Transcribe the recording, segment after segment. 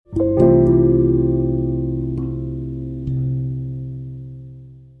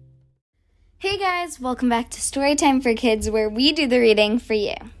guys, welcome back to Storytime for Kids, where we do the reading for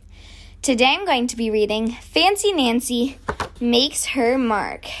you. Today I'm going to be reading Fancy Nancy Makes Her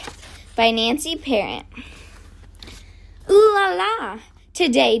Mark by Nancy Parent. Ooh la la!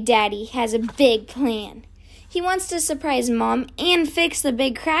 Today Daddy has a big plan. He wants to surprise Mom and fix the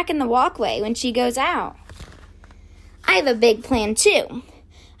big crack in the walkway when she goes out. I have a big plan too.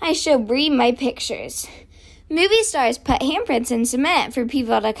 I show Bree my pictures. Movie stars put handprints in cement for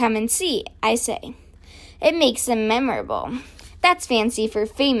people to come and see, I say. It makes them memorable. That's fancy for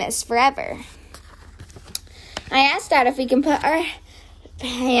famous forever. I asked Dad if we can put our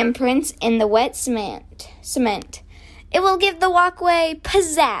handprints in the wet cement. It will give the walkway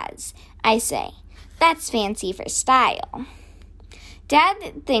pizzazz, I say. That's fancy for style.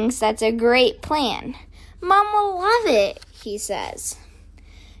 Dad thinks that's a great plan. Mom will love it, he says.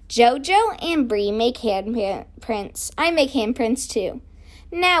 Jojo and Bree make handprints. I make handprints too.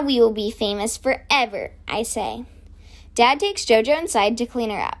 Now we will be famous forever, I say. Dad takes Jojo inside to clean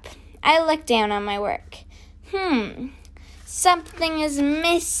her up. I look down on my work. Something is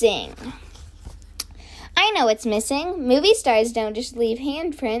missing. I know what's missing. Movie stars don't just leave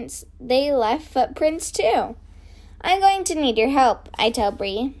handprints. They left footprints too. I'm going to need your help, I tell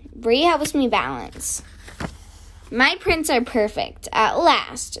Bree. Bree helps me balance. My prints are perfect, at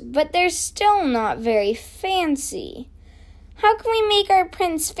last, but they're still not very fancy. How can we make our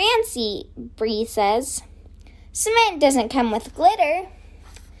prints fancy? Bree says. Cement doesn't come with glitter.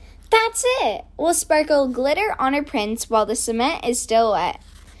 That's it. We'll sparkle glitter on our prints while the cement is still wet.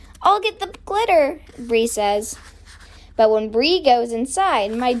 I'll get the glitter, Bree says. But when Bree goes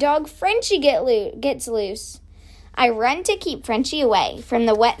inside, my dog Frenchie gets loose. I run to keep Frenchie away from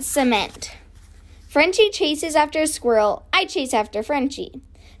the wet cement. Frenchie chases after a squirrel. I chase after Frenchie.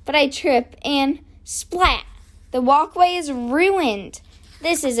 But I trip and splat! The walkway is ruined.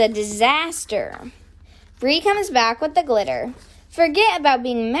 This is a disaster. Bree comes back with the glitter. Forget about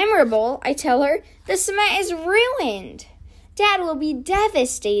being memorable, I tell her. The cement is ruined. Dad will be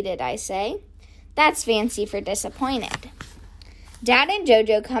devastated, I say. That's fancy for disappointed. Dad and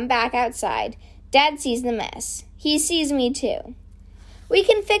Jojo come back outside. Dad sees the mess. He sees me too. We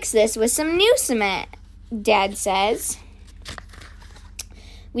can fix this with some new cement, Dad says.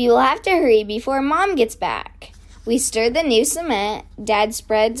 We will have to hurry before Mom gets back. We stir the new cement. Dad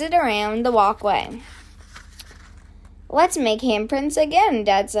spreads it around the walkway. Let's make handprints again,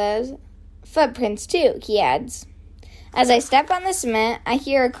 Dad says. Footprints too, he adds. As I step on the cement, I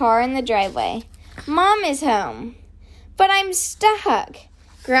hear a car in the driveway. Mom is home. But I'm stuck.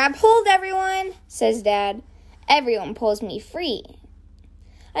 Grab hold, everyone, says Dad. Everyone pulls me free.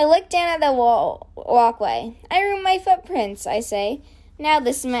 I look down at the walkway. I ruined my footprints, I say. Now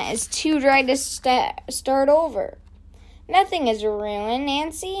the cement is too dry to start over. Nothing is ruined,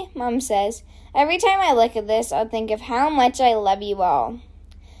 Nancy, Mom says. Every time I look at this, I'll think of how much I love you all.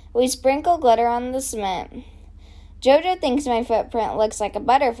 We sprinkle glitter on the cement. Jojo thinks my footprint looks like a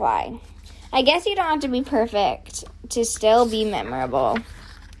butterfly. I guess you don't have to be perfect to still be memorable.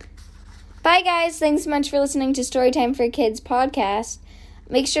 Bye, guys. Thanks so much for listening to Storytime for Kids podcast.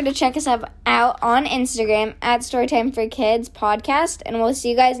 Make sure to check us out on Instagram at Storytime for Kids podcast, and we'll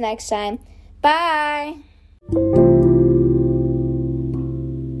see you guys next time. Bye!